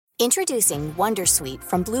Introducing Wondersuite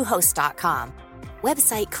from Bluehost.com.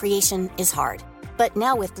 Website creation is hard, but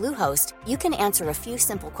now with Bluehost, you can answer a few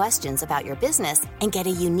simple questions about your business and get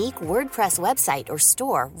a unique WordPress website or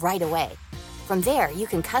store right away. From there, you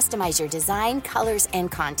can customize your design, colors,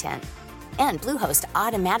 and content. And Bluehost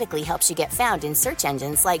automatically helps you get found in search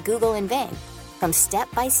engines like Google and Bing. From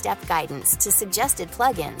step-by-step guidance to suggested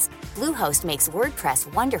plugins, Bluehost makes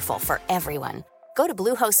WordPress wonderful for everyone. Go to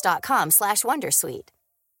bluehost.com/wondersuite.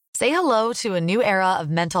 Say hello to a new era of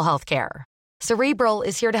mental health care. Cerebral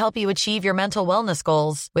is here to help you achieve your mental wellness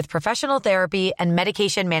goals with professional therapy and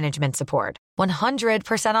medication management support.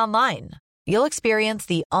 100% online. You'll experience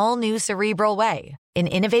the all-new Cerebral Way, an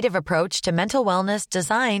innovative approach to mental wellness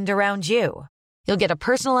designed around you. You'll get a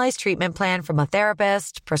personalized treatment plan from a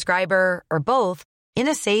therapist, prescriber, or both in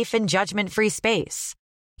a safe and judgment-free space.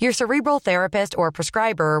 Your Cerebral therapist or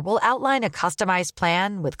prescriber will outline a customized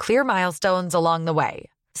plan with clear milestones along the way,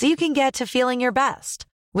 so you can get to feeling your best.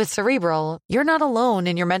 With Cerebral, you're not alone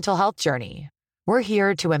in your mental health journey. We're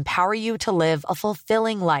here to empower you to live a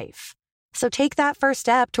fulfilling life. So take that first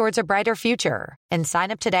step towards a brighter future and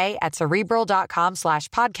sign up today at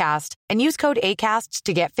Cerebral.com/podcast and use code ACAST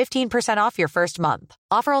to get 15% off your first month.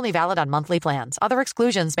 Offer only valid on monthly plans. Other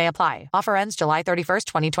exclusions may apply. Offer ends July 31st,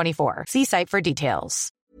 2024. See site for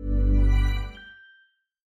details.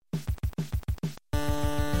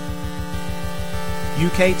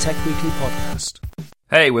 UK Tech Weekly Podcast.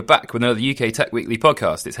 Hey, we're back with another UK Tech Weekly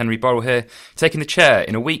podcast. It's Henry Burrell here, taking the chair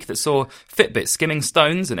in a week that saw Fitbit skimming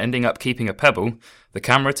stones and ending up keeping a Pebble, the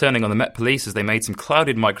camera turning on the Met Police as they made some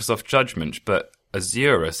clouded Microsoft judgment, but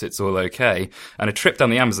assure us it's all okay, and a trip down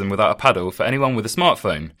the Amazon without a paddle for anyone with a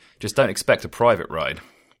smartphone. Just don't expect a private ride.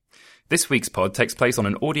 This week's pod takes place on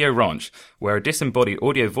an audio ranch, where a disembodied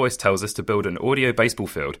audio voice tells us to build an audio baseball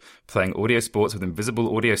field, playing audio sports with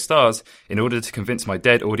invisible audio stars, in order to convince my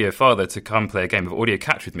dead audio father to come play a game of audio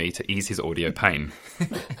catch with me to ease his audio pain.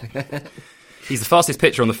 He's the fastest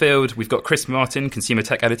pitcher on the field. We've got Chris Martin, consumer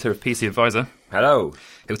tech editor of PC Advisor. Hello.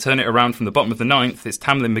 He'll turn it around from the bottom of the ninth. It's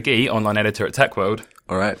Tamlin McGee, online editor at TechWorld.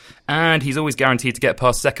 All right. And he's always guaranteed to get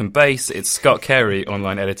past second base. It's Scott Carey,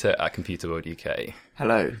 online editor at Computer World UK.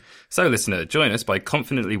 Hello. So, listener, join us by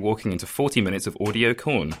confidently walking into 40 minutes of audio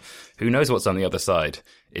corn. Who knows what's on the other side?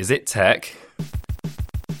 Is it tech?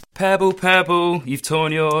 Pebble, Pebble, you've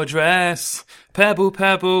torn your dress. Pebble,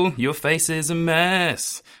 Pebble, your face is a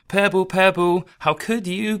mess. Pebble, Pebble, how could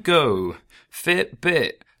you go?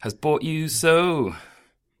 Fitbit has bought you so.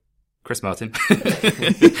 Chris Martin. I'm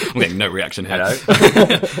getting no reaction here. Hello.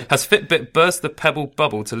 Has Fitbit burst the Pebble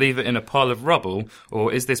bubble to leave it in a pile of rubble,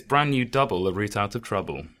 or is this brand new double a route out of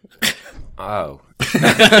trouble? Oh.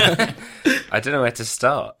 I don't know where to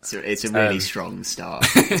start. So it's a really strong start,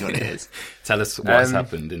 is what it is. Tell us what's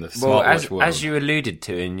happened in the smartwatch world. As you alluded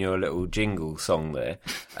to in your little jingle song there,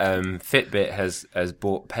 Fitbit has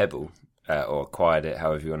bought Pebble, or acquired it,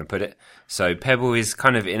 however you want to put it. So Pebble is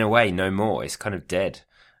kind of, in a way, no more. It's kind of dead.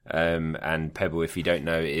 And Pebble, if you don't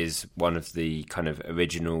know, is one of the kind of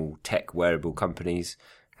original tech wearable companies.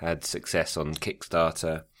 Had success on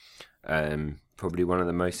Kickstarter. Probably one of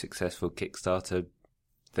the most successful Kickstarter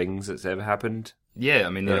things that's ever happened. Yeah, I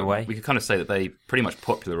mean, in a way, we could kind of say that they pretty much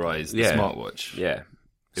popularised the smartwatch. Yeah.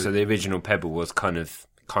 So the original Pebble was kind of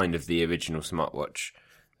the original smartwatch,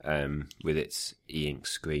 with its e-ink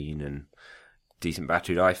screen and decent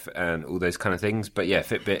battery life and all those kind of things. But yeah,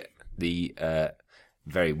 Fitbit, the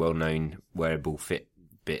very well-known wearable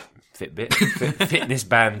Fitbit fitness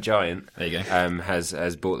band giant. There you go.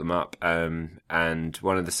 Has bought them up. And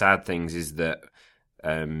one of the sad things is that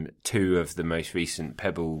two of the most recent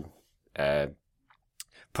Pebble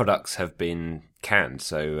products have been canned.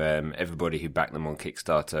 So everybody who backed them on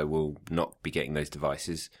Kickstarter will not be getting those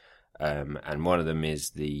devices. And one of them is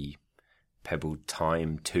the Pebble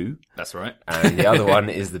Time 2. That's right. And the other one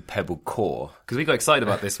is the Pebble Core. Because we got excited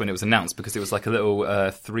about this when it was announced, because it was like a little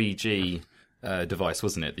 3G device,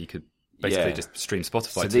 wasn't it? That you could basically just stream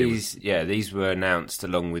Spotify to. These were announced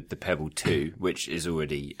along with the Pebble 2, which is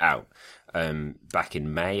already out, back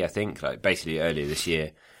in May, I think, like basically earlier this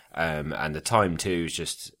year. And the Time 2 is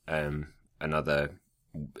just another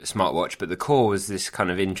smartwatch, but the Core was this kind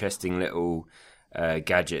of interesting little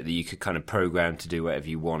gadget that you could kind of program to do whatever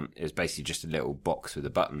you want. It was basically just a little box with a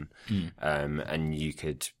button, and you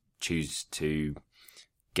could choose to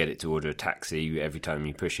get it to order a taxi every time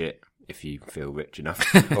you push it, if you feel rich enough,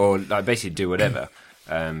 or like basically do whatever.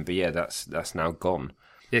 But yeah, that's now gone.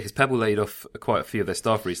 Yeah, because Pebble laid off quite a few of their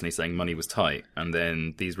staff recently, saying money was tight, and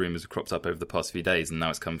then these rumours have cropped up over the past few days, and now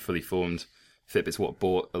it's come fully formed. Fitbit's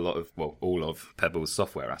bought all of Pebble's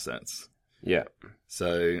software assets. Yeah.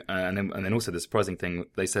 So, and then also the surprising thing,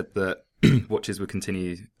 they said that watches would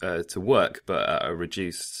continue to work, but at a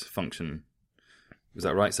reduced function. Was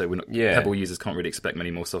that right? So Pebble users can't really expect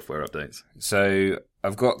many more software updates. So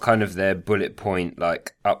I've got kind of their bullet point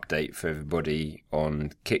update for everybody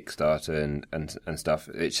on Kickstarter and stuff.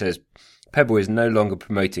 It says Pebble is no longer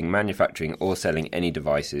promoting manufacturing or selling any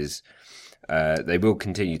devices. They will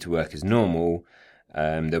continue to work as normal.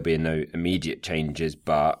 There'll be no immediate changes,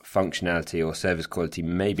 but functionality or service quality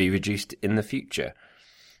may be reduced in the future,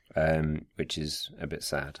 which is a bit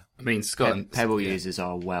sad. I mean, Scott, Pebble users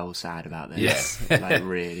are well sad about this. Yeah.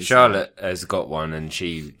 Really. Charlotte has got one, and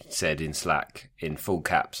she said in Slack, in full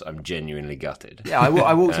caps, "I'm genuinely gutted." Yeah,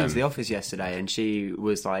 I walked into the office yesterday, and she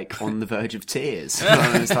was on the verge of tears. And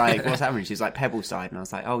I was like, "What's happening?" She was like, "Pebble side," and I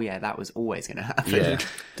was like, "Oh yeah, that was always going to happen." Yeah.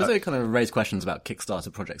 Does it kind of raise questions about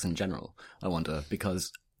Kickstarter projects in general? I wonder,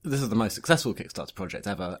 because this is the most successful Kickstarter project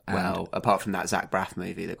ever. Well, apart from that Zach Braff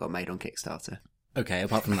movie that got made on Kickstarter. Okay,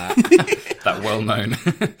 apart from that. that well-known.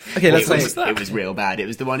 Okay, let's say... It was real bad. It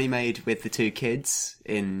was the one he made with the two kids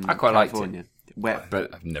in I quite California. liked it.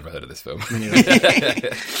 But I've never heard of this film.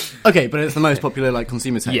 Okay, but it's the most popular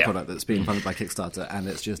consumer tech product that's being funded by Kickstarter, and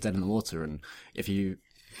it's just dead in the water. And if you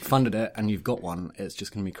funded it and you've got one, it's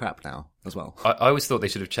just going to be crap now as well. I always thought they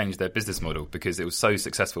should have changed their business model because it was so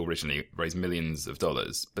successful originally, raised millions of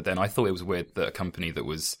dollars. But then I thought it was weird that a company that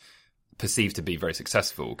was perceived to be very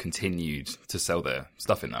successful continued to sell their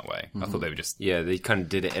stuff in that way. I thought they were just... Yeah, they kind of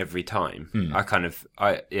did it every time. I've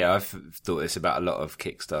thought this about a lot of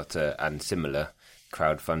Kickstarter and similar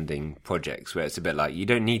crowdfunding projects where it's a bit like, you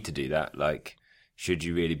don't need to do that. Should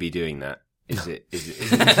you really be doing that? Is it?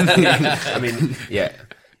 I mean, yeah.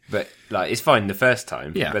 But it's fine the first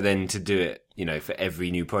time. Yeah. But then to do it, for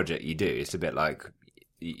every new project you do, it's a bit like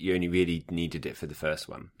you only really needed it for the first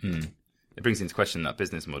one. It brings into question that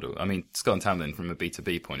business model. I mean, Scott and Tamlin, from a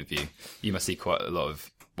B2B point of view, you must see quite a lot of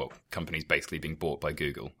companies basically being bought by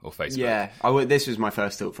Google or Facebook. Yeah, this was my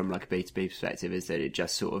first thought from a B2B perspective, is that it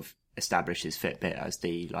just sort of establishes Fitbit as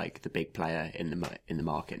the big player in the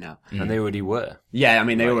market now. And they already were. Yeah, I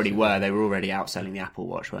mean they already were. They were already outselling the Apple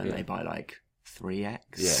Watch, weren't they, by 3x?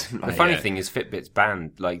 Yeah. The funny thing is Fitbit's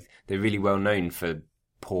banned. They're really well known for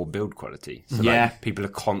poor build quality. So people are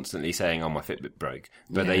constantly saying, "Oh, my Fitbit broke,"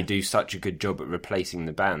 but they do such a good job at replacing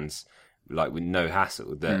the bands with no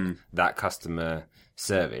hassle that customer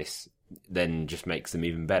service then just makes them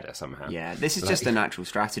even better somehow. Yeah, this is just a natural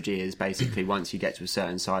strategy, is basically once you get to a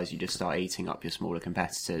certain size, you just start eating up your smaller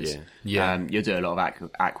competitors. You'll do a lot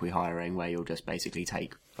of acqui-hiring where you'll just basically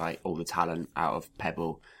take all the talent out of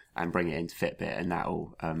Pebble and bring it into Fitbit, and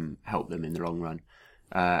that'll help them in the long run.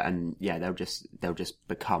 They'll just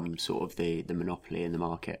become sort of the monopoly in the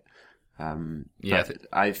market. I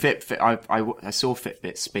saw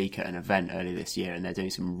Fitbit speak at an event earlier this year, and they're doing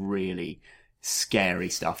some really scary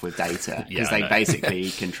stuff with data because they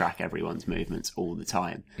basically can track everyone's movements all the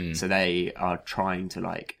time. So they are trying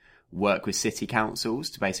to work with city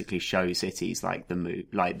councils to basically show cities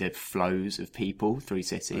the flows of people through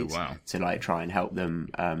cities to try and help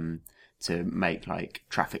them to make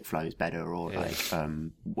traffic flows better or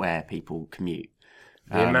where people commute.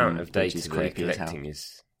 The amount of data they're collecting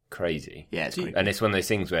is crazy. Yeah, it's creepy. And it's one of those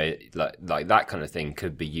things where like that kind of thing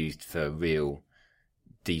could be used for real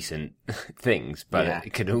decent things, but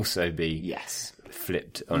it could also be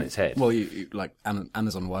flipped on its head. Well, you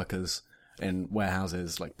Amazon workers in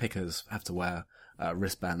warehouses, pickers, have to wear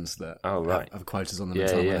wristbands that have quotas on them and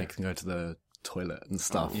tell them they can go to the toilet and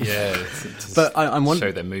stuff. Yeah, but I'm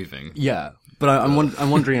wondering, show they're moving. Yeah, but I'm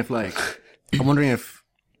wondering if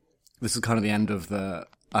this is kind of the end of the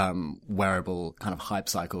wearable kind of hype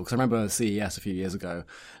cycle. Because I remember CES a few years ago,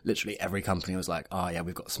 literally every company was like, "Oh yeah,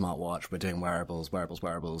 we've got a smartwatch, we're doing wearables,"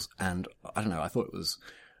 and I don't know, I thought it was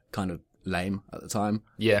kind of lame at the time.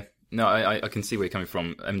 Yeah. No, I can see where you're coming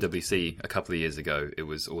from. MWC a couple of years ago, it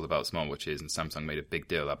was all about smartwatches, and Samsung made a big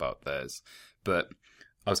deal about theirs. But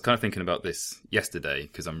I was kind of thinking about this yesterday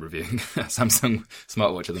because I'm reviewing a Samsung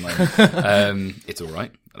smartwatch at the moment. It's all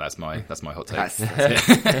right. That's my hot take.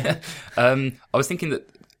 I was thinking that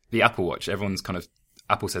the Apple Watch,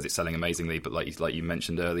 Apple says it's selling amazingly, but like you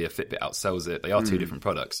mentioned earlier, Fitbit outsells it. They are two different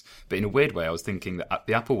products. But in a weird way, I was thinking that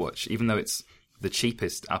the Apple Watch, even though it's the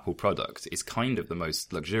cheapest Apple product, is kind of the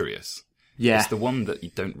most luxurious. Yeah. It's the one that you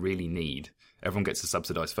don't really need. Everyone gets a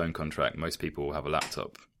subsidized phone contract. Most people will have a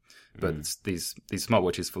laptop. But these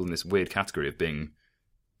smartwatches fall in this weird category of being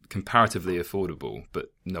comparatively affordable,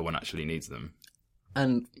 but no one actually needs them.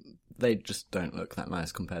 And they just don't look that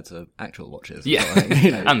nice compared to actual watches. Yeah,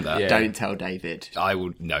 and that. Don't tell David. I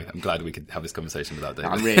will. No, I'm glad we could have this conversation without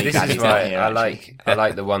David. I'm really glad This is he's not why here, I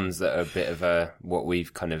like the ones that are a bit of what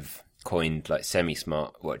we've kind of coined like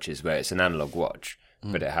semi-smart watches, where it's an analog watch,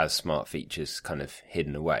 but it has smart features kind of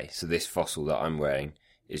hidden away. So this Fossil that I'm wearing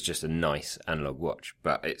is just a nice analog watch,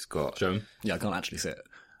 but it's got. Show 'em. Yeah, I can't actually see it.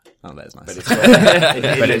 Oh, that is nice.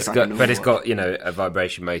 But it's got a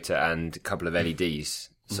vibration motor and a couple of LEDs,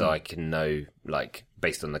 so I can know like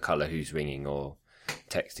based on the color who's ringing or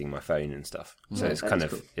texting my phone and stuff. So it's kind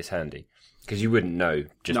of cool. It's handy because you wouldn't know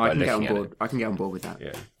just by looking at it. I can get on board with that.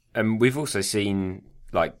 Yeah, and we've also seen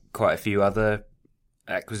like quite a few other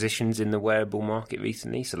acquisitions in the wearable market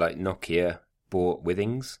recently. So like Nokia bought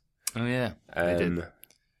Withings. Oh yeah, they did.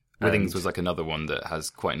 Withings was like another one that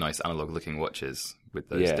has quite nice analog-looking watches with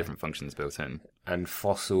those different functions built in. And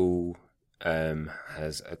Fossil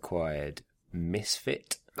has acquired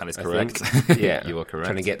Misfit. That is correct. Yeah, you are correct.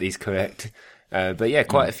 Trying to get these correct. But yeah,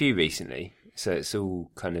 quite a few recently. So it's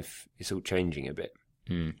all changing a bit.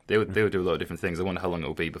 They will do a lot of different things. I wonder how long it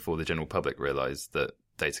will be before the general public realise that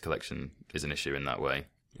data collection is an issue in that way.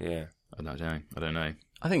 Yeah, I don't know.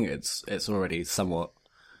 I think it's already somewhat.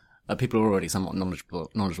 People are already somewhat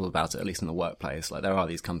knowledgeable about it, at least in the workplace. Like there are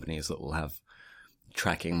these companies that will have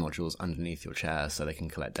tracking modules underneath your chair, so they can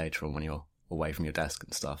collect data on when you're away from your desk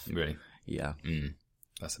and stuff. Really? Yeah.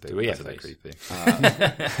 That's a bit creepy.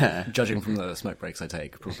 Judging from the smoke breaks I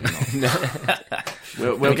take, probably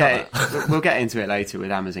not. We'll get into it later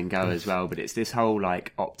with Amazon Go as well, but it's this whole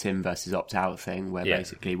like opt-in versus opt-out thing where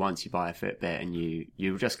basically once you buy a Fitbit and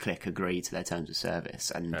you just click agree to their terms of service,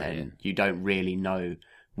 and then you don't really know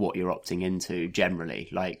what you're opting into generally,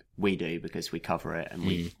 like we do because we cover it and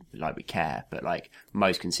we care, but like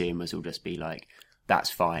most consumers will just be like, that's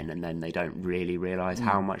fine, and then they don't really realise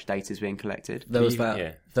how much data is being collected. There was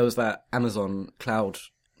that Amazon cloud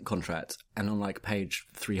contract, and on like page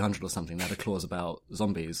 300 or something, they had a clause about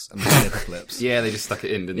zombies and the apocalypse. Yeah, they just stuck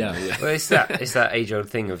it in, didn't they? Yeah. Well, it's that age-old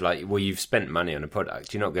thing of like, well, you've spent money on a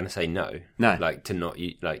product, you're not going to say no. No. Like to not,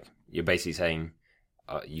 you're basically saying,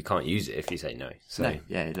 you can't use it if you say no. So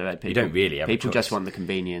you don't really have people a choice. just want the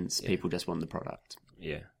convenience. Yeah. People just want the product.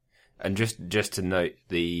 Yeah, and just to note,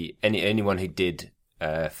 anyone who did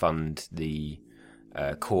fund the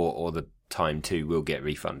core or the time 2 will get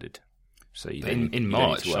refunded. So in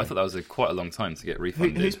March, I thought that was quite a long time to get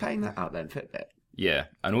refunded. Who's paying that out then? Fitbit. Yeah,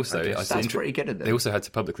 and also that's pretty good of them. They also had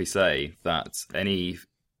to publicly say that any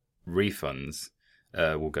refunds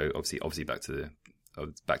will go obviously back to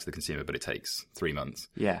the consumer, but it takes 3 months.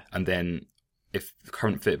 Yeah. And then if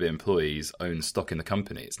current Fitbit employees own stock in the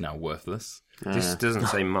company, it's now worthless. This doesn't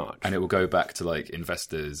say much. And it will go back to like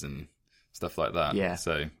investors and stuff like that. Yeah.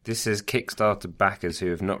 So this says Kickstarter backers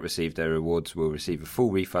who have not received their rewards will receive a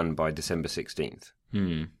full refund by December 16th.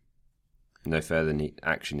 No further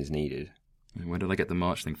action is needed. Where did I get the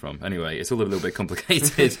March thing from? Anyway, it's all a little bit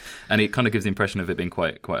complicated, and it kind of gives the impression of it being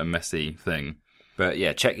quite a messy thing. But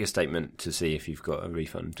yeah, check your statement to see if you've got a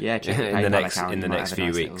refund. Yeah, check in the next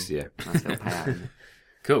few weeks. Nice little payout.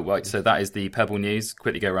 Cool. Right. So that is the Pebble news.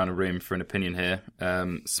 Quickly go around the room for an opinion here.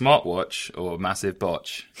 Smartwatch or massive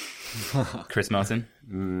botch? Chris Martin.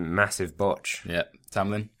 Massive botch. Yeah.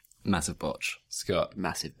 Tamlin. Massive botch. Scott.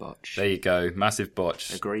 Massive botch. There you go. Massive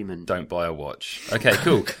botch. Agreement. Don't buy a watch. Okay.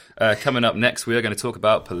 Cool. Coming up next, we are going to talk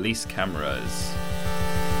about police cameras.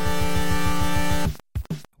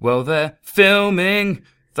 Well, they're filming.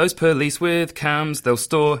 Those police with cams, they'll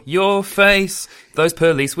store your face. Those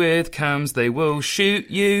police with cams, they will shoot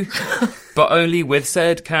you. But only with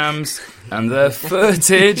said cams. And the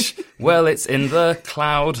footage, well, it's in the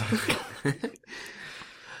cloud.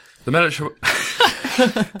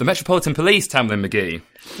 The Metropolitan Police, Tamlin McGee.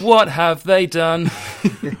 What have they done?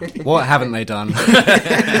 What haven't they done?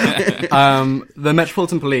 The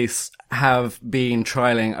Metropolitan Police have been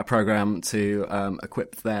trialling a program to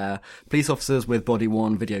equip their police officers with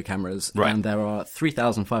body-worn video cameras, right. And there are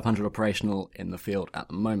 3,500 operational in the field at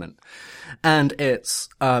the moment. And it's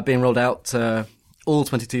being rolled out to all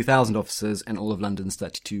 22,000 officers in all of London's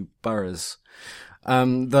 32 boroughs.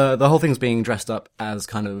 The whole thing's being dressed up as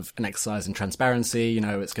kind of an exercise in transparency. You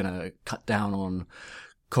know, it's going to cut down on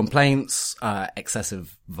complaints,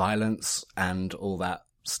 excessive violence, and all that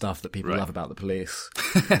stuff that people love about the police.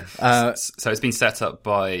 So it's been set up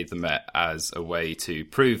by the Met as a way to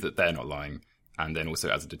prove that they're not lying, and then also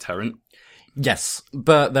as a deterrent. Yes,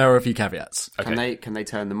 but there are a few caveats. Okay. Can they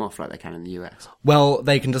turn them off like they can in the US? Well,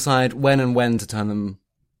 they can decide when to turn them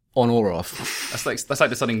on or off. That's like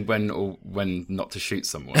deciding when or when not to shoot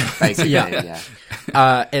someone. Basically, yeah.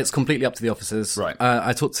 It's completely up to the officers. Right.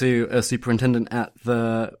 I talked to a superintendent at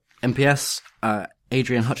the MPS,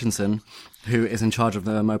 Adrian Hutchinson, who is in charge of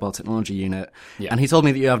the mobile technology unit, and he told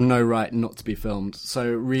me that you have no right not to be filmed.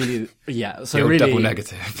 So really, double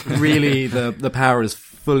negative. Really, the power is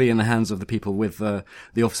fully in the hands of the people with the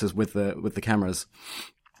officers with the cameras.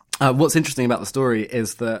 What's interesting about the story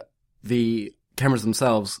is that the cameras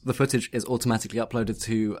themselves, the footage is automatically uploaded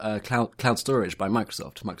to cloud storage by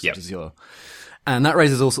Microsoft Azure, and that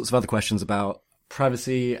raises all sorts of other questions about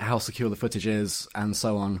privacy, how secure the footage is, and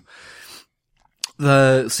so on.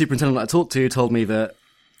 The superintendent I talked to told me that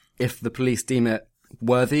if the police deem it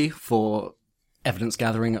worthy for evidence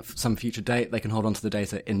gathering at some future date, they can hold on to the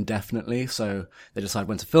data indefinitely. So they decide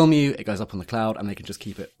when to film you, it goes up on the cloud, and they can just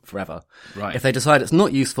keep it forever. Right. If they decide it's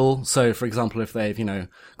not useful, so for example, if they've,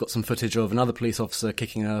 got some footage of another police officer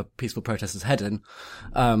kicking a peaceful protester's head in,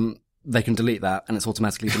 they can delete that, and it's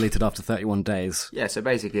automatically deleted after 31 days. Yeah, so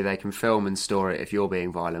basically they can film and store it if you're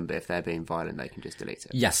being violent, but if they're being violent, they can just delete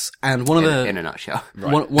it. Yes, and in a nutshell.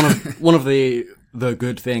 Right. One of the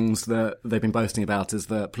good things that they've been boasting about is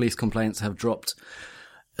that police complaints have dropped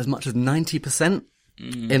as much as 90%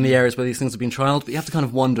 in the areas where these things have been trialled, but you have to kind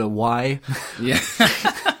of wonder why. Yeah.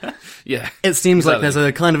 Yeah. It seems like there's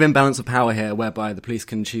a kind of imbalance of power here whereby the police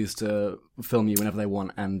can choose to film you whenever they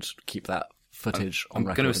want and keep that footage on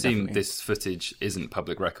record. I'm going to assume this footage isn't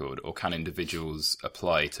public record, or can individuals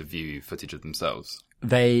apply to view footage of themselves?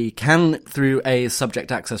 They can through a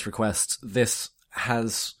subject access request. This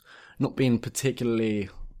has not been particularly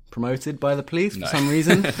promoted by the police for some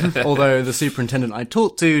reason, although the superintendent I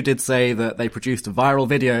talked to did say that they produced a viral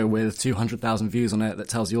video with 200,000 views on it that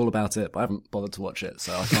tells you all about it, but I haven't bothered to watch it,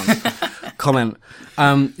 so I can't comment.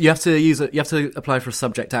 You have to apply for a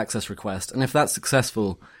subject access request, and if that's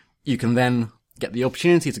successful, you can then get the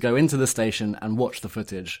opportunity to go into the station and watch the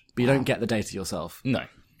footage, but you don't get the data yourself. No.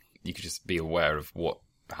 You could just be aware of what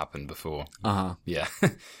happened before. Uh-huh. Yeah.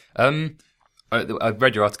 I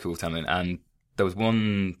read your article, Tamlin, and there was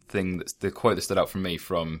one thing the quote that stood out for me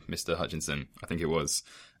from Mr. Hutchinson, I think it was,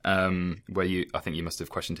 where I think you must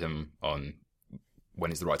have questioned him on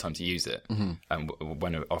when is the right time to use it, and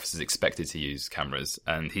when an officer is expected to use cameras,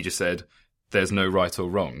 and he just said, "There's no right or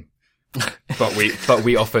wrong, but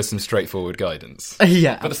we offer some straightforward guidance."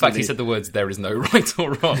 Yeah, but the fact he said the words "there is no right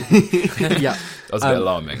or wrong," yeah, that was a bit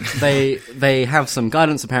alarming. They have some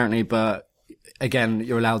guidance apparently, but again,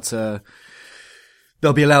 they'll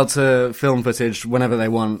be allowed to film footage whenever they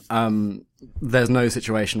want. There's no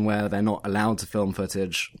situation where they're not allowed to film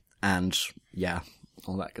footage, and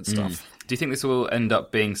all that good stuff. Do you think this will end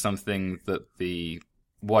up being something that the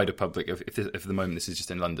wider public, if at the moment this is just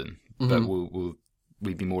in London, but will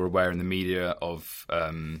we be more aware in the media of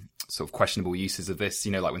sort of questionable uses of this?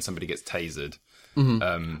 Like when somebody gets tasered.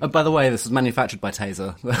 By the way, this is manufactured by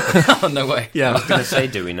Taser. Oh, no way. Yeah. I was going to say,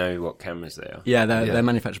 do we know what cameras they are? Yeah, they're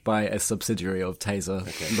manufactured by a subsidiary of Taser,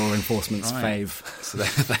 law enforcement's fave. So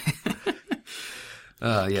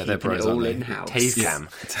they're pros, all aren't they? in-house. Tasecam.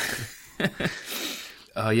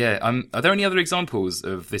 Are there any other examples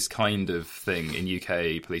of this kind of thing in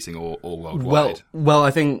UK policing or worldwide? Well,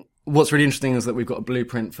 I think what's really interesting is that we've got a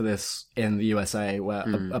blueprint for this in the USA, where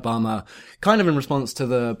Obama, kind of in response to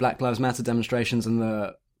the Black Lives Matter demonstrations and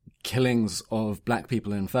the killings of black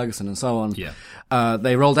people in Ferguson and so on,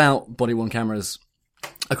 they rolled out body-worn cameras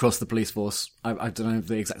across the police force. I don't know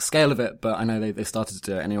the exact scale of it, but I know they started to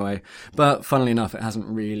do it anyway. But funnily enough, it hasn't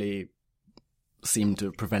really seemed to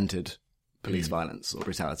have prevented police violence or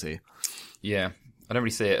brutality. Yeah, I don't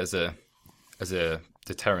really see it as a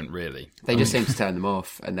deterrent, really. They just seem to turn them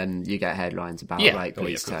off, and then you get headlines about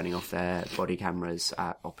police turning off their body cameras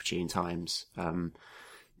at opportune times.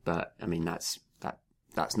 But I mean, that's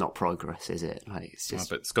not progress, is it? It's just.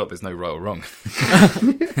 But Scott, there's no right or wrong.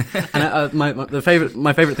 And my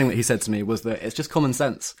favorite thing that he said to me was that it's just common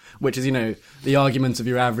sense, which is the argument of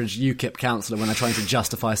your average UKIP councillor when they're trying to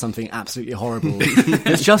justify something absolutely horrible.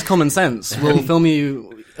 It's just common sense. We'll film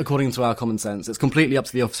you according to our common sense. It's completely up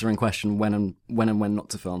to the officer in question when not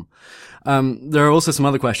to film. There are also some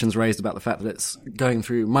other questions raised about the fact that it's going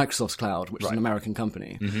through Microsoft's cloud, which is an American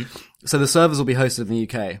company. So the servers will be hosted in the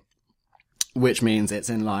UK, which means it's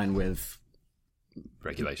in line with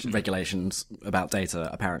regulations about data,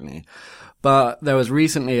 apparently. But there was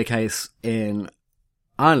recently a case in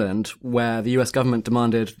Ireland where the US government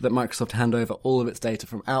demanded that Microsoft hand over all of its data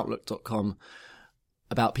from Outlook.com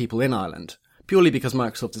about people in Ireland, purely because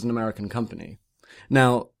Microsoft is an American company.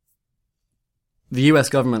 Now, the US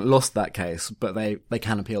government lost that case, but they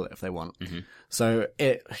can appeal it if they want. So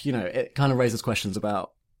it kind of raises questions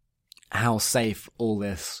about how safe all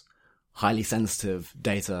this highly sensitive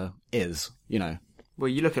data is, you know. Well,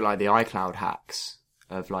 you look at like the iCloud hacks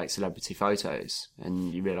of like celebrity photos,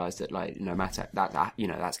 and you realise that like no matter that you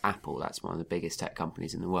know, that's Apple, that's one of the biggest tech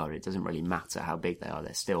companies in the world. It doesn't really matter how big they are;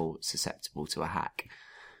 they're still susceptible to a hack.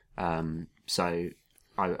 So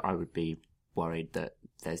I would be worried that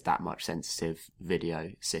there's that much sensitive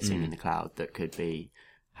video sitting in the cloud that could be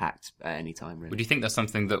hacked at any time. Really. Would you think that's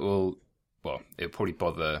something that will? Well, it'll probably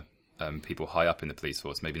bother people high up in the police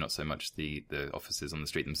force, maybe not so much the officers on the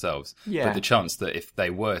street themselves, but the chance that if they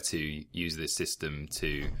were to use this system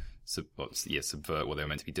to subvert what they were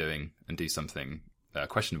meant to be doing and do something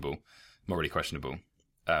questionable, morally questionable,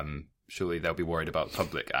 surely they'll be worried about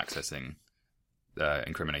public accessing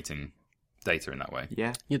incriminating data in that way.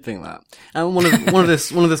 Yeah, you'd think that. And one of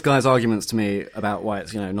this guy's arguments to me about why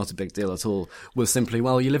it's, you know, not a big deal at all was simply,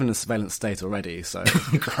 well, you live in a surveillance state already, so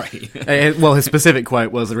great. Well, his specific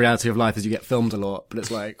quote was, the reality of life is you get filmed a lot, but it's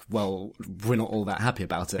like, well, we're not all that happy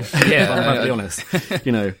about it. Yeah, I'll be honest,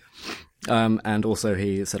 you know. And also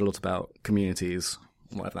he said a lot about communities,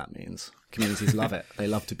 whatever that means. Communities love it. They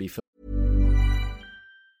love to be filmed.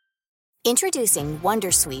 Introducing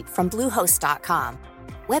Wondersuite from Bluehost.com.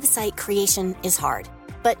 Website creation is hard,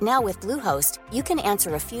 but now with Bluehost, you can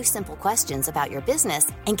answer a few simple questions about your business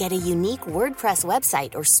and get a unique WordPress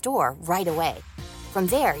website or store right away. From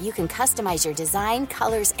there, you can customize your design,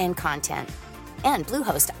 colors, and content. And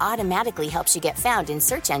Bluehost automatically helps you get found in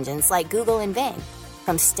search engines like Google and Bing.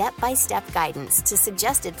 From step-by-step guidance to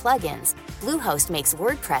suggested plugins, Bluehost makes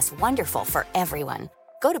WordPress wonderful for everyone.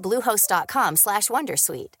 Go to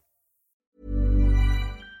bluehost.com/wondersuite.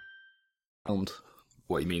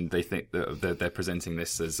 What you mean? They think that they're presenting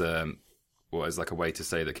this as as like a way to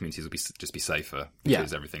say that communities will just be safer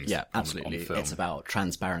because everything's absolutely. on film. It's about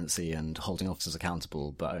transparency and holding officers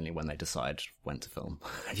accountable, but only when they decide when to film.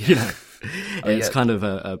 You know, it's kind of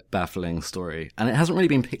a baffling story, and it hasn't really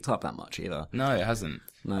been picked up that much either. No, it hasn't.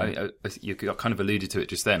 No. You kind of alluded to it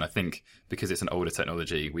just then. I think because it's an older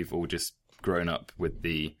technology, we've all just grown up with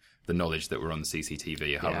the knowledge that we're on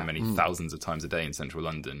CCTV however many thousands of times a day in central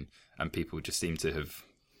London, and people just seem to have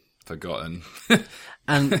forgotten.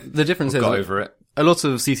 And the difference is, got over it. A lot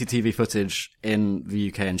of CCTV footage in the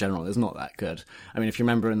UK in general is not that good. I mean, if you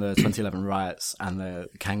remember in the 2011 riots and the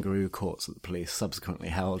kangaroo courts that the police subsequently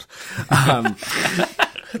held,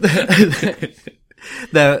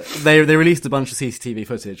 they released a bunch of CCTV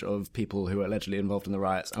footage of people who were allegedly involved in the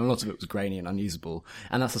riots, and a lot of it was grainy and unusable,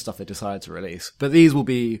 and that's the stuff they decided to release. But these will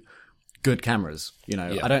be good cameras, you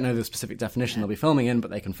know. I don't know the specific definition they'll be filming in,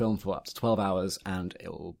 but they can film for up to 12 hours, and it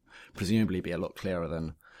will presumably be a lot clearer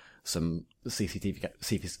than some CCTV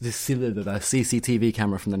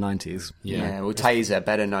camera from the 90s. Yeah, well, Taser,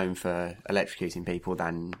 better known for electrocuting people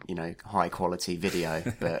than, you know, high quality video,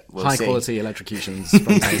 but we'll see. High quality electrocutions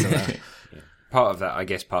from Taser there. Part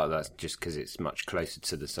of that's just because it's much closer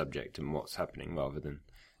to the subject and what's happening rather than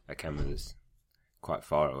a camera that's quite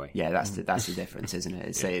far away. Yeah, that's the difference, isn't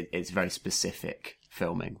it? It's very specific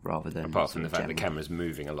filming rather than... Apart from the fact the camera's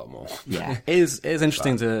moving a lot more. Yeah. It is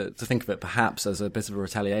interesting to think of it perhaps as a bit of a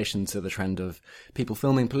retaliation to the trend of people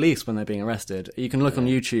filming police when they're being arrested. You can look on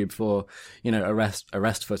YouTube for, you know,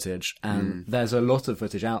 arrest footage, and there's a lot of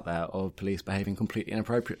footage out there of police behaving completely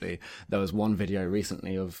inappropriately. There was one video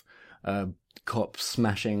recently of cops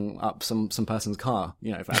smashing up some person's car,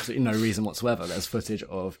 you know, for absolutely no reason whatsoever. There's footage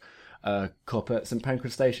of a cop at St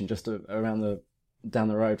Pancras Station, just down the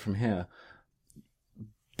road from here,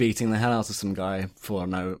 beating the hell out of some guy for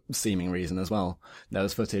no seeming reason as well. There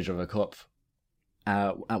was footage of a cop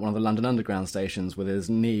at one of the London Underground stations with his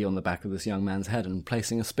knee on the back of this young man's head and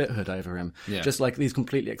placing a spit hood over him. Yeah. Just like these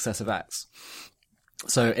completely excessive acts.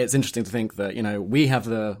 So it's interesting to think that, you know, we have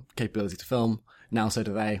the capability to film, now so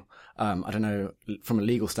do they. I don't know, from a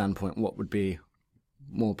legal standpoint, what would be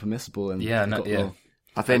more permissible.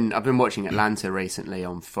 I've been watching Atlanta recently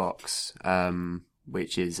on Fox,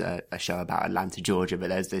 which is a show about Atlanta, Georgia, but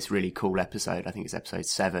there's this really cool episode, I think it's episode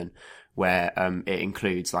 7, where it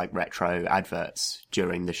includes like retro adverts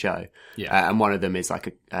during the show. Yeah. And one of them is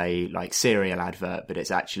like a like cereal advert, but it's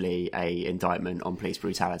actually a indictment on police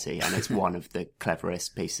brutality, and it's one of the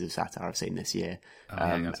cleverest pieces of satire I've seen this year.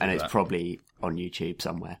 And it's probably on YouTube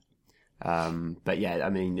somewhere. But yeah, I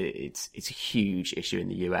mean, it's a huge issue in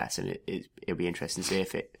the US, and it'll be interesting to see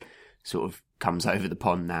if it sort of comes over the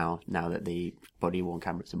pond now that the body worn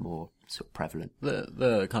cameras are more sort of prevalent.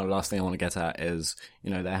 The kind of last thing I want to get at is,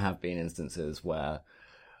 you know, there have been instances where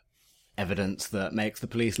evidence that makes the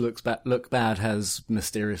police look bad has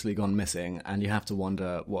mysteriously gone missing, and you have to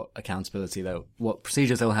wonder what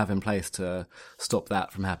procedures they'll have in place to stop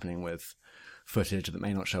that from happening with footage that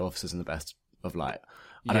may not show officers in the best of light.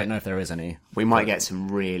 I don't know if there is any. We might get some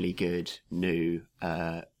really good new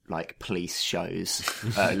like police shows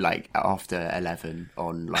like after 11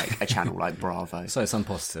 on like a channel like Bravo. So some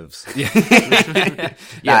positives.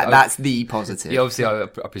 That's the positive. Yeah, obviously I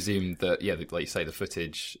presume that, like you say, the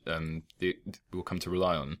footage will come to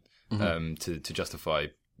rely on to justify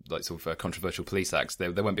like sort of controversial police acts.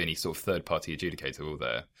 There won't be any sort of third-party adjudicator, will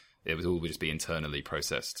there? It will all just be internally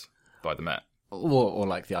processed by the Met. Or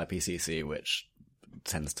like the IPCC, which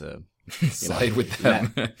tends to side with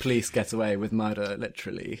them. Let police get away with murder,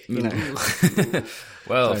 literally.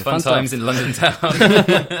 Well, so, fun times in London town.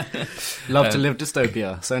 Love to live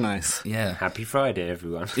dystopia. So nice. Yeah. Happy Friday,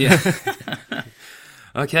 everyone. Yeah.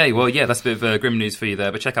 Okay, well, yeah, that's a bit of grim news for you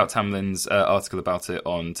there, but check out Tamlin's article about it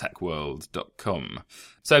on techworld.com.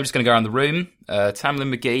 So I'm just going to go around the room.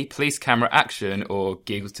 Tamlin McGee, police camera action or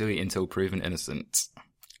guilty until proven innocent?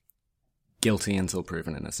 Guilty until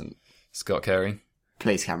proven innocent. Scott Carey?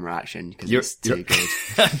 Police camera action, because it's too good.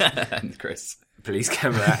 And Chris? Police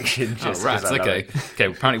camera action. Rats, okay. Okay,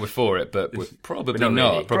 well, apparently we're for it, but we're probably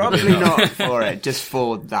not. Probably not for it, just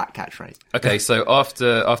for that catchphrase. Okay, so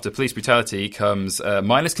after police brutality comes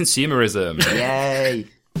mindless consumerism. Yay!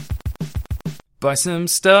 Buy some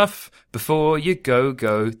stuff before you go.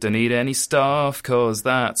 Don't need any stuff, cause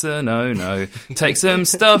that's a no-no. Take some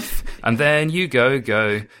stuff and then you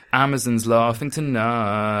go. Amazon's laughing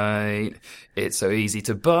tonight. It's so easy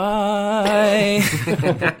to buy.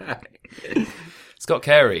 Scott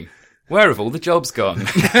Carey, where have all the jobs gone?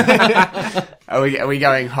 Are we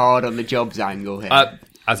going hard on the jobs angle here?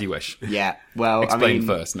 As you wish. Yeah, well, Explain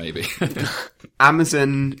first, maybe.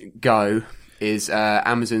 Amazon Go is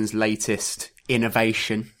Amazon's latest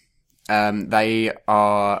innovation. They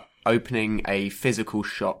are opening a physical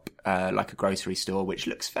shop, like a grocery store, which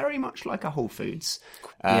looks very much like a Whole Foods.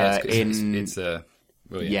 In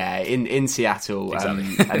Seattle,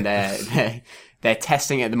 exactly. And they're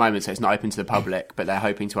testing it at the moment, so it's not open to the public, but they're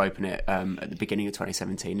hoping to open it at the beginning of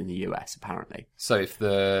 2017 in the US, apparently. So if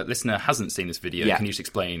the listener hasn't seen this video, can you just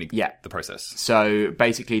explain the process? So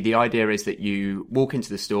basically, the idea is that you walk into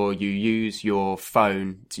the store, you use your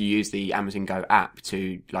phone to use the Amazon Go app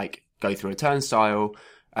to like go through a turnstile,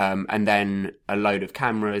 and then a load of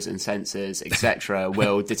cameras and sensors, etc.,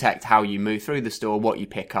 will detect how you move through the store, what you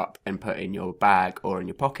pick up and put in your bag or in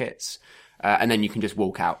your pockets. And then you can just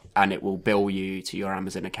walk out and it will bill you to your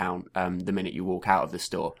Amazon account the minute you walk out of the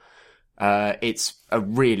store. It's a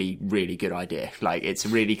really, really good idea. Like, it's a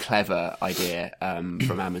really clever idea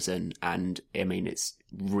from Amazon. And, I mean, it's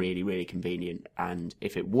really, really convenient. And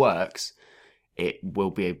if it works, it will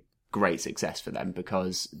be a great success for them,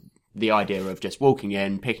 because the idea of just walking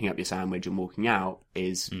in, picking up your sandwich and walking out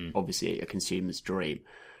is obviously a consumer's dream.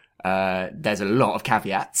 There's a lot of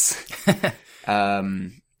caveats.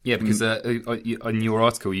 Yeah, because in your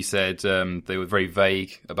article you said they were very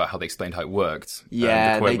vague about how they explained how it worked.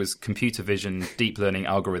 Yeah, the quote was computer vision, deep learning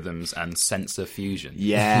algorithms, and sensor fusion.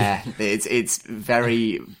 Yeah, it's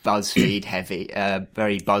very BuzzFeed heavy,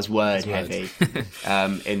 very buzzword heavy,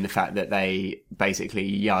 in the fact that they basically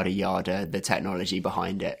yada the technology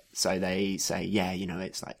behind it. So they say,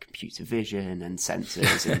 it's like computer vision and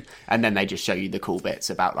sensors, and then they just show you the cool bits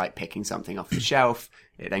about like picking something off the shelf.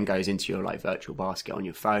 It then goes into your like virtual basket on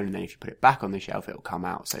your phone, and then if you put it back on the shelf, it'll come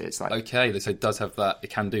out. So it's like, okay, so it does have that.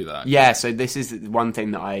 It can do that. Yeah. So this is one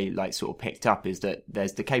thing that I like sort of picked up, is that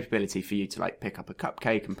there's the capability for you to like pick up a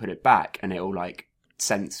cupcake and put it back, and it'll like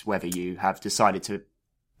sense whether you have decided to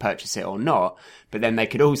purchase it or not. But then they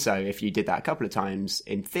could also, if you did that a couple of times,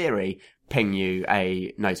 in theory, ping you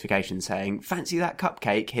a notification saying, fancy that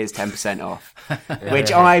cupcake, here's 10% off. Which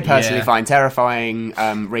I personally find terrifying.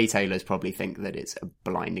 Retailers probably think that it's a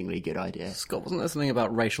blindingly good idea. Scott, wasn't there something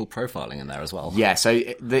about racial profiling in there as well? Yeah, so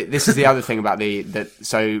this is the other thing about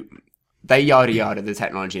so they yada the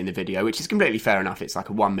technology in the video, which is completely fair enough. It's like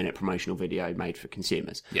a 1-minute promotional video made for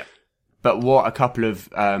consumers. Yeah. But what a couple of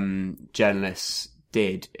journalists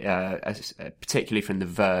did, particularly from The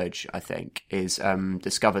Verge, I think, is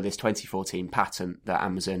discover this 2014 patent that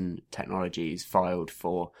Amazon Technologies filed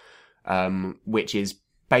for, which is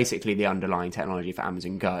basically the underlying technology for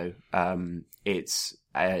Amazon Go. It's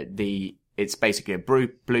basically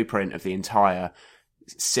a blueprint of the entire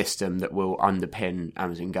system that will underpin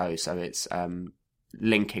Amazon Go. So it's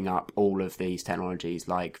linking up all of these technologies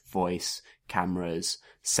like voice, cameras,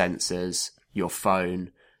 sensors, your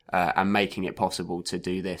phone, and making it possible to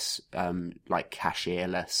do this like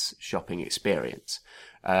cashierless shopping experience.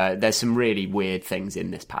 There's some really weird things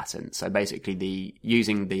in this patent. So basically,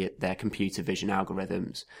 using their computer vision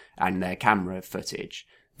algorithms and their camera footage,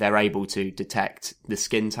 they're able to detect the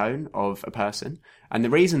skin tone of a person. And the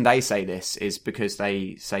reason they say this is because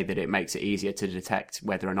they say that it makes it easier to detect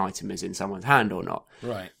whether an item is in someone's hand or not.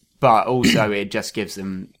 Right. But also it just gives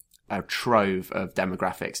them a trove of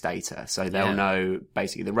demographics data. So they'll know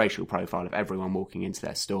basically the racial profile of everyone walking into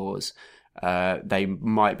their stores. They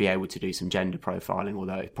might be able to do some gender profiling,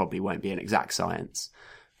 although it probably won't be an exact science,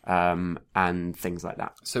 and things like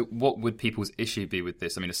that. So what would people's issue be with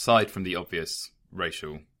this? I mean, aside from the obvious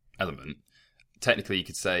racial element, technically you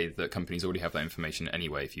could say that companies already have that information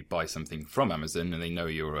anyway. If you buy something from Amazon and they know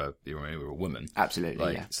you're a woman,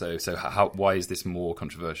 absolutely, So why is this more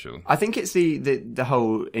controversial? I think it's the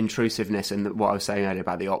whole intrusiveness and what I was saying earlier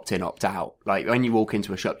about the opt-in, opt-out. Like when you walk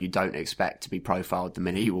into a shop, you don't expect to be profiled the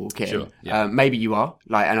minute you walk in. Sure, yeah. Maybe you are,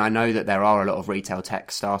 and I know that there are a lot of retail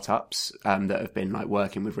tech startups that have been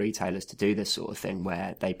working with retailers to do this sort of thing,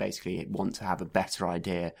 where they basically want to have a better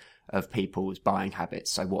idea of people's buying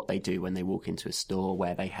habits, so what they do when they walk into a store,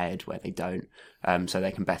 where they head, where they don't, so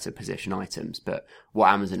they can better position items. But what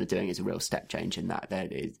Amazon are doing is a real step change in that.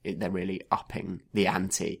 They're really upping the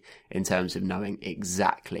ante in terms of knowing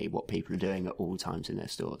exactly what people are doing at all times in their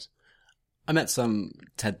stores. I met some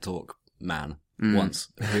TED Talk man once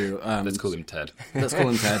who... let's call him Ted. Let's call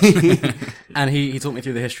him Ted. And he taught me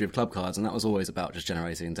through the history of club cards, and that was always about just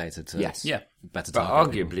generating data to better target But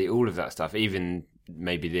arguably, people. all of that stuff, even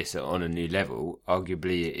maybe this on a new level,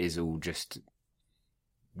 arguably it is all just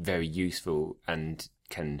very useful and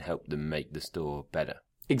can help them make the store better.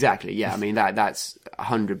 Exactly, yeah. I mean, that's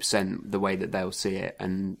 100% the way that they'll see it,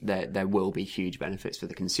 and there will be huge benefits for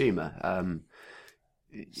the consumer.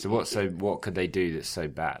 So what could they do that's so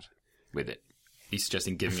bad with it? He's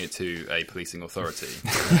suggesting giving it to a policing authority.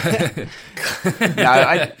 No,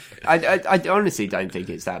 I honestly don't think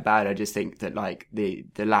it's that bad. I just think that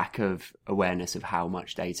the lack of awareness of how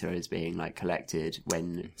much data is being collected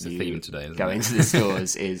when you go into the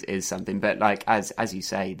stores is something. But as you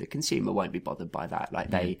say, the consumer won't be bothered by that.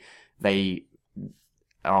 They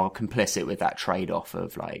are complicit with that trade-off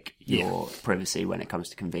of your privacy when it comes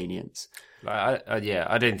to convenience. I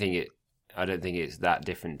don't think it's that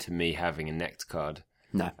different to me having a Next card.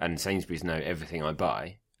 No. And Sainsbury's know everything I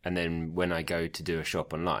buy. And then when I go to do a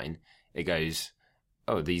shop online, it goes,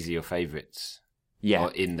 oh, these are your favourites. Yeah.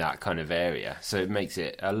 Or in that kind of area. So it makes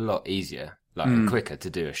it a lot easier, quicker to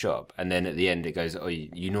do a shop. And then at the end it goes, oh,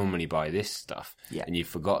 you normally buy this stuff. Yeah. And you've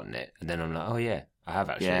forgotten it. And then I'm like, oh yeah, I have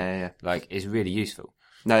actually. Yeah. It's really useful.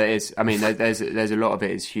 No, it is. I mean, there's a lot of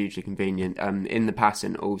it is hugely convenient. In the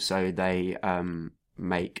patent also they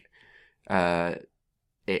make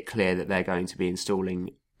it clear that they're going to be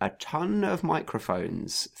installing a ton of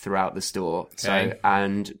microphones throughout the store. Okay. So,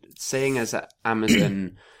 and seeing as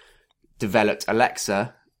Amazon developed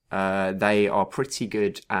Alexa, they are pretty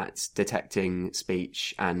good at detecting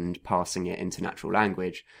speech and passing it into natural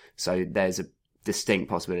language. So there's a distinct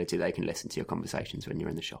possibility they can listen to your conversations when you're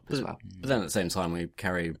in the shop as well. But then at the same time, we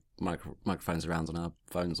carry microphones around on our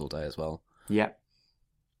phones all day as well. Yeah.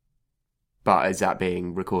 But is that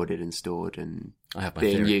being recorded and stored and I have my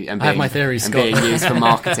being theory. used and I have my theories, and Scott. being used for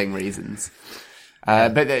marketing reasons?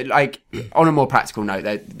 But on a more practical note,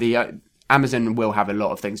 the Amazon will have a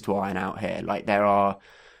lot of things to iron out here. There are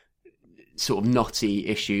sort of knotty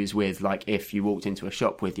issues with if you walked into a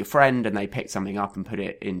shop with your friend and they picked something up and put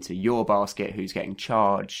it into your basket, who's getting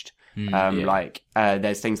charged?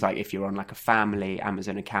 There's things like if you're on a family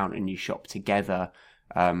Amazon account and you shop together.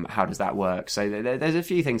 How does that work? So there's a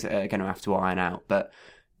few things that are going to have to iron out. But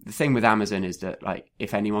the thing with Amazon is that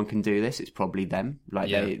if anyone can do this, it's probably them.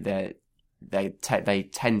 They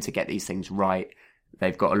tend to get these things right.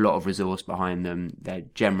 They've got a lot of resource behind them. They're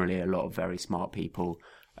generally a lot of very smart people.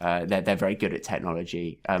 They're very good at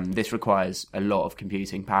technology. This requires a lot of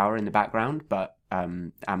computing power in the background, but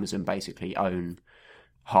Amazon basically own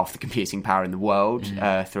half the computing power in the world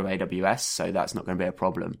through AWS, so that's not going to be a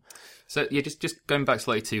problem. So yeah, just going back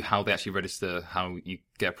slightly to how they actually register how you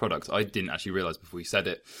get a product. I didn't actually realise before you said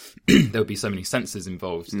it there would be so many sensors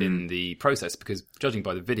involved in the process, because judging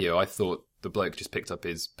by the video, I thought the bloke just picked up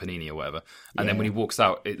his panini or whatever, and then when he walks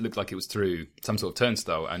out, it looked like it was through some sort of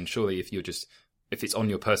turnstile. And surely if it's on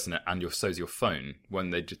your person and so's your phone,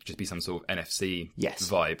 wouldn't there just be some sort of NFC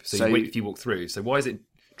vibe? So if you walk through, so why is it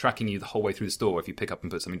tracking you the whole way through the store if you pick up and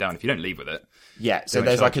put something down if you don't leave with it? Yeah, so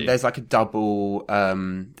there's a double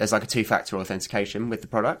there's a two-factor authentication with the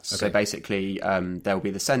product. Okay. So basically there'll be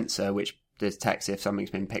the sensor which detects if something's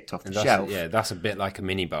been picked off the shelf. That's a bit like a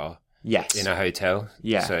minibar. Yes. In a hotel.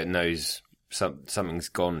 Yeah. So it knows something's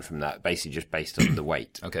gone from that, basically just based on the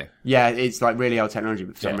weight. Okay. Yeah, it's like really old technology,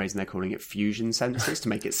 but for some reason they're calling it fusion sensors to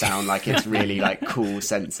make it sound like it's really like cool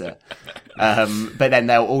sensor. But then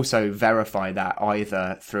they'll also verify that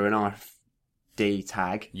either through an RFID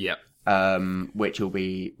tag, which will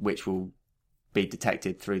be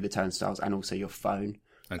detected through the turnstiles and also your phone.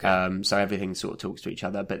 Okay. So everything sort of talks to each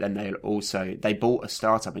other. But then they bought a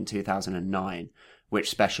startup in 2009 which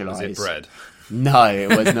specialised. Was it bread? No,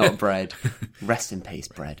 it was not bread. Rest in peace,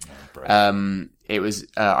 bread. Bread. It was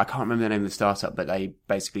I can't remember the name of the startup, but they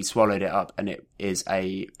basically swallowed it up, and it is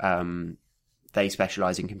they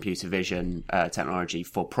specialise in computer vision technology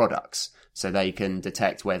for products. So they can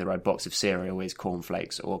detect whether a box of cereal is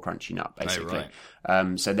cornflakes or crunchy nut, basically. Oh,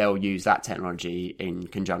 right. So they'll use that technology in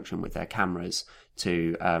conjunction with their cameras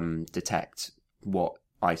to detect what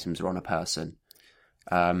items are on a person.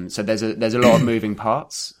 So there's a lot of moving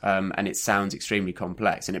parts, and it sounds extremely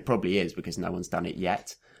complex, and it probably is because no one's done it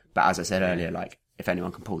yet. But as I said earlier, like if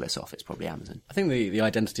anyone can pull this off, it's probably Amazon. I think the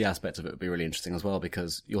identity aspect of it would be really interesting as well,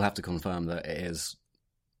 because you'll have to confirm that it is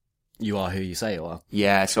you are who you say you are.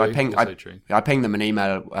 Yeah, so I pinged them an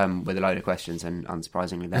email with a load of questions, and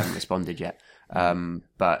unsurprisingly they haven't responded yet.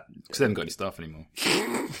 But because they haven't got any staff anymore.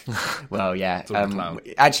 Well, yeah.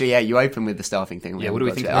 Actually, yeah. You open with the staffing thing. Yeah. What do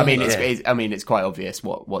we think? It's quite obvious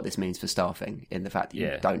what this means for staffing in the fact that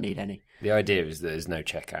you don't need any. The idea is that there's no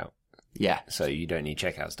checkout. Yeah. So you don't need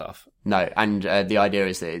checkout staff. No, and the idea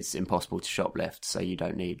is that it's impossible to shoplift, so you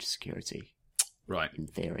don't need security. Right. In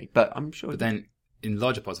theory, but I'm sure. But then, in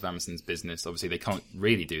larger parts of Amazon's business, obviously they can't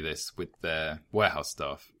really do this with their warehouse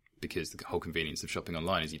staff, because the whole convenience of shopping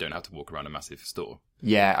online is you don't have to walk around a massive store.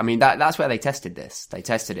 Yeah, I mean, that's where they tested this. They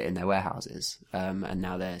tested it in their warehouses, and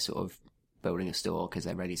now they're sort of building a store because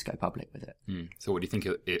they're ready to go public with it. So what do you think?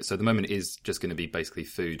 So at the moment it is just going to be basically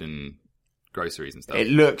food and groceries and stuff? It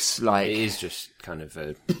looks like... It is just kind of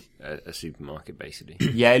a supermarket, basically.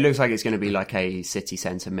 Yeah, it looks like it's going to be like a city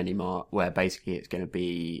centre mini-mart, where basically it's going to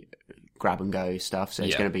be grab-and-go stuff. So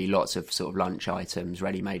it's going to be lots of sort of lunch items,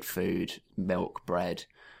 ready-made food, milk, bread...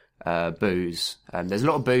 booze. There's a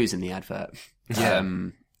lot of booze in the advert. It's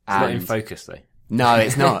not in focus though. No,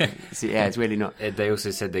 it's not. It's really not. They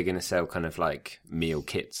also said they're going to sell kind of like meal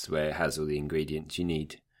kits where it has all the ingredients you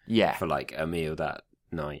need. Yeah. For like a meal that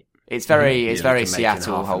night. It's very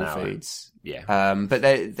Seattle Whole Foods. Yeah. But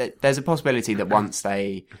there's a possibility that once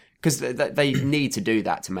because they need to do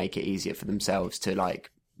that to make it easier for themselves to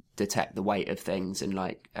like detect the weight of things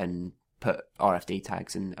and put RFID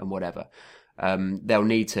tags and whatever. They'll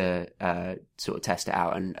need to sort of test it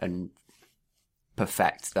out and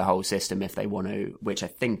perfect the whole system if they want to, which I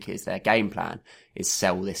think is their game plan, is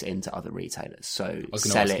sell this into other retailers. So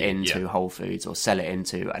sell it into Whole Foods or sell it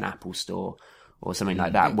into an Apple store or something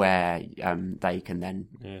like that, where they can then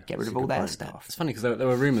get rid of all their stuff. It's funny because there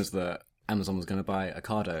were rumours that Amazon was going to buy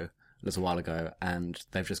Ocado a little while ago, and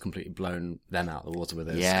they've just completely blown them out of the water with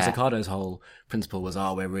this. Yeah. Because Ocado's whole principle was,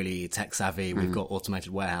 we're really tech savvy, we've got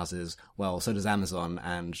automated warehouses. Well, so does Amazon,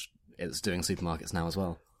 and it's doing supermarkets now as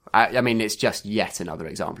well. I mean, it's just yet another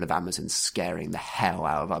example of Amazon scaring the hell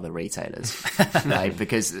out of other retailers,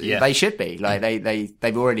 because they should be. Like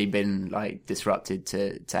they've already been like disrupted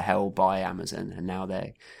to hell by Amazon, and now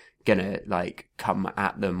they're gonna like come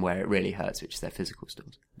at them where it really hurts, which is their physical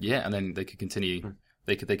stores. Yeah, and then they could continue.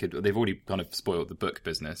 They've already kind of spoiled the book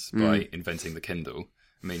business by inventing the Kindle.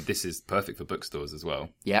 I mean, this is perfect for bookstores as well.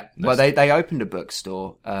 Yeah. Well, they opened a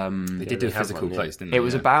bookstore. They did do a physical place, didn't they?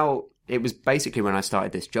 It was basically when I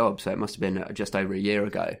started this job, so it must have been just over a year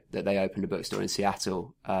ago that they opened a bookstore in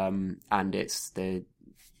Seattle. And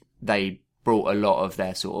they brought a lot of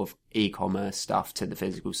their sort of e-commerce stuff to the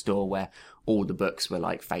physical store, where all the books were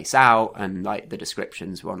like face out and like the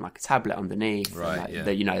descriptions were on like a tablet underneath. Right.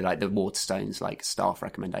 Like the Waterstones like staff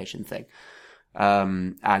recommendation thing.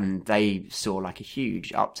 And they saw like a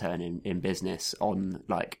huge upturn in business on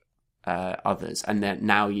like others, and then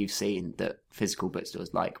now you've seen that physical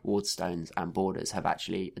bookstores like Waterstones and Borders have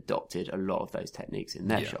actually adopted a lot of those techniques in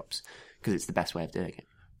their shops, because it's the best way of doing it.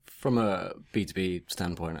 From a B2B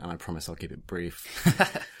standpoint, and I promise I'll keep it brief,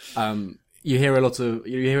 you hear a lot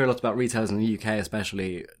about retailers in the UK,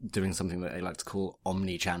 especially doing something that they like to call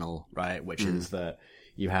omni-channel, right? Which is that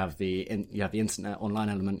you have the internet online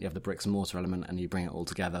element, you have the bricks and mortar element, and you bring it all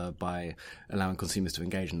together by allowing consumers to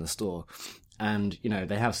engage in the store. And,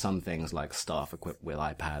 they have some things like staff equipped with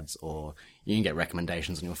iPads, or you can get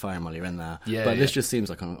recommendations on your phone while you're in there. This just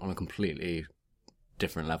seems like on a completely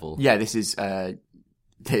different level. Yeah, this is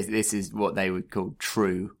what they would call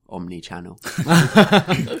true omni-channel.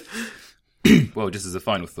 Well, just as a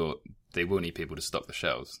final thought, they will need people to stock the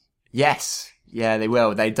shelves. Yes. Yeah, they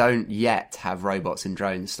will. They don't yet have robots and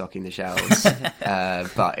drones stocking the shelves,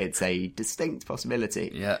 but it's a distinct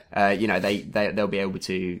possibility. Yeah. They'll be able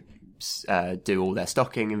to do all their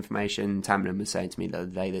stocking information. Tamlin was saying to me the other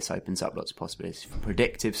day, this opens up lots of possibilities for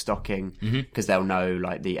predictive stocking, because they'll know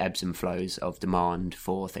like the ebbs and flows of demand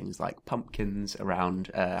for things like pumpkins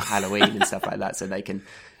around Halloween and stuff like that, so they can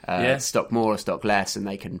stock more or stock less, and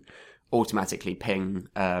they can automatically ping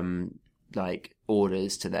like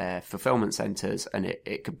orders to their fulfillment centers, and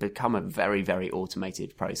it could become a very, very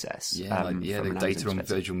automated process. The data on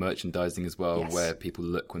visual merchandising as well, Yes. where people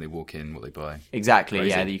look when they walk in, what they buy. Exactly.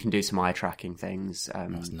 Crazy. Yeah, you can do some eye tracking things.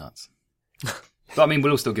 That's nuts. But I mean,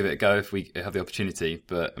 we'll still give it a go if we have the opportunity.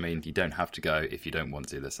 But I mean, you don't have to go if you don't want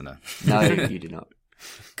to, listener. No, you do not.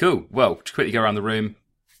 Cool. Well, to quickly go around the room,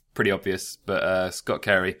 pretty obvious. But Scott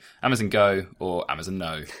Carey, Amazon Go or Amazon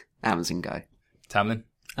No? Amazon Go. Tamlin?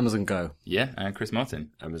 Amazon Go. Yeah, and Chris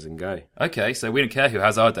Martin. Amazon Go. Okay, so we don't care who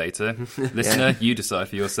has our data. Listener, you decide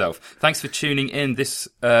for yourself. Thanks for tuning in this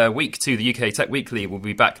week to the UK Tech Weekly. We'll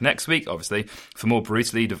be back next week, obviously, for more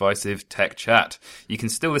brutally divisive tech chat. You can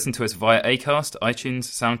still listen to us via Acast, iTunes,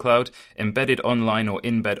 SoundCloud, embedded online or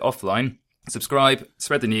in bed offline. Subscribe,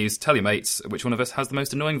 spread the news, tell your mates which one of us has the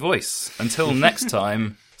most annoying voice. Until next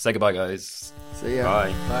time, say goodbye, guys. See ya.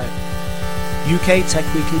 Bye. Bye. UK Tech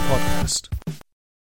Weekly Podcast.